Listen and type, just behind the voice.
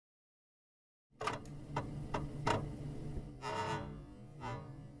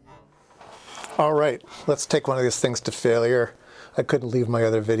All right, let's take one of these things to failure. I couldn't leave my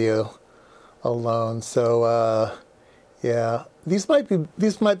other video alone, so yeah, these might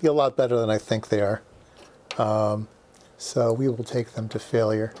be a lot better than I think they are. So we will take them to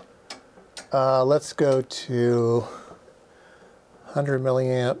failure. Let's go to 100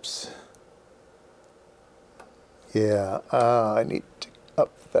 milliamps. Yeah, I need to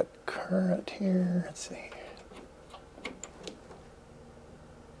up the current here. Let's see.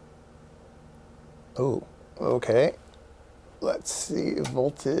 Oh, okay. Let's see,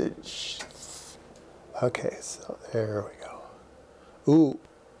 voltage. Okay, so there we go. Ooh,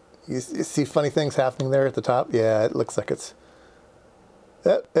 you see funny things happening there at the top? Yeah, it looks like it's...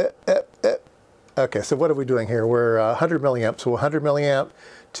 Okay, so what are we doing here? We're 100 milliamps. So 100 milliamp,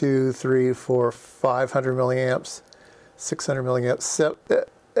 2, 3, 4, 500 milliamps, 600 milliamps.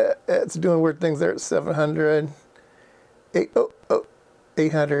 It's doing weird things there. 700,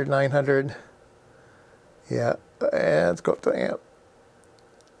 800, 900. Yeah, and let's go up to amp.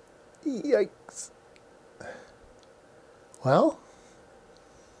 Yikes. Well,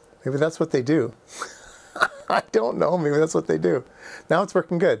 maybe that's what they do. I don't know, maybe that's what they do. Now it's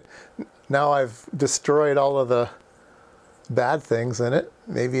working good. Now I've destroyed all of the bad things in it.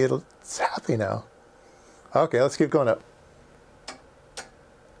 Maybe it's happy now. Okay, let's keep going up.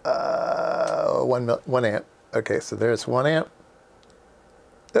 1 amp. Okay, so there's 1 amp.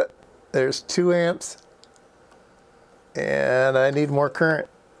 There's 2 amps. And I need more current.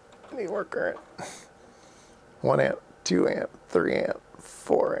 I need more current. 1 amp, 2 amp, 3 amp,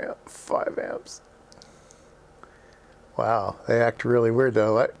 4 amp, 5 amps. Wow, they act really weird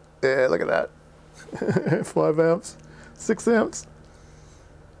though. Yeah, look at that. 5 amps, 6 amps,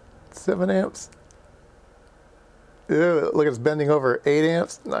 7 amps. Ew, look, it's bending over. 8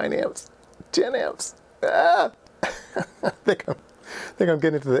 amps, 9 amps, 10 amps. Ah! I think I'm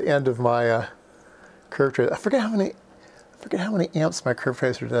getting to the end of my curve tracer. I forget how many amps my curve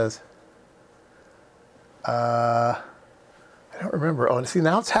tracer does. I don't remember. Oh, and see,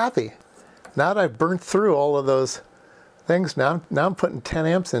 now it's happy. Now that I've burned through all of those things, now I'm putting 10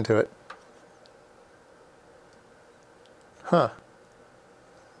 amps into it. Huh.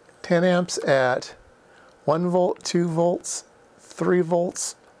 10 amps at 1 volt, 2 volts, 3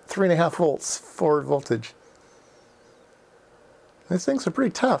 volts, 3.5 volts forward voltage. These things are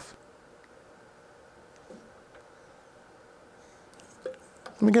pretty tough.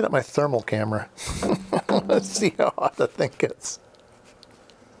 Let me get up my thermal camera. Let's see how hot the thing gets.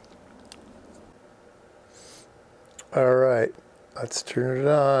 All right, let's turn it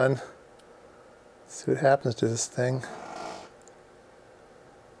on. See what happens to this thing.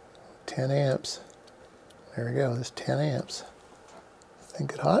 10 amps. There we go, there's 10 amps.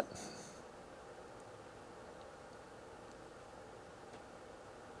 Think it hot?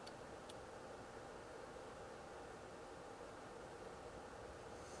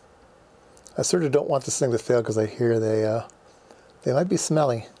 I sort of don't want this thing to fail because I hear they might be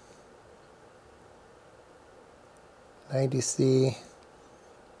smelly. 90C,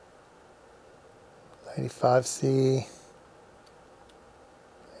 95C,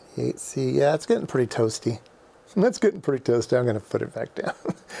 98C. Yeah, it's getting pretty toasty. That's getting pretty toasty. I'm going to put it back down.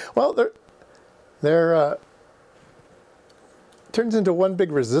 Well, they're turns into one big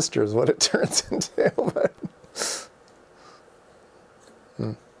resistor is what it turns into. But,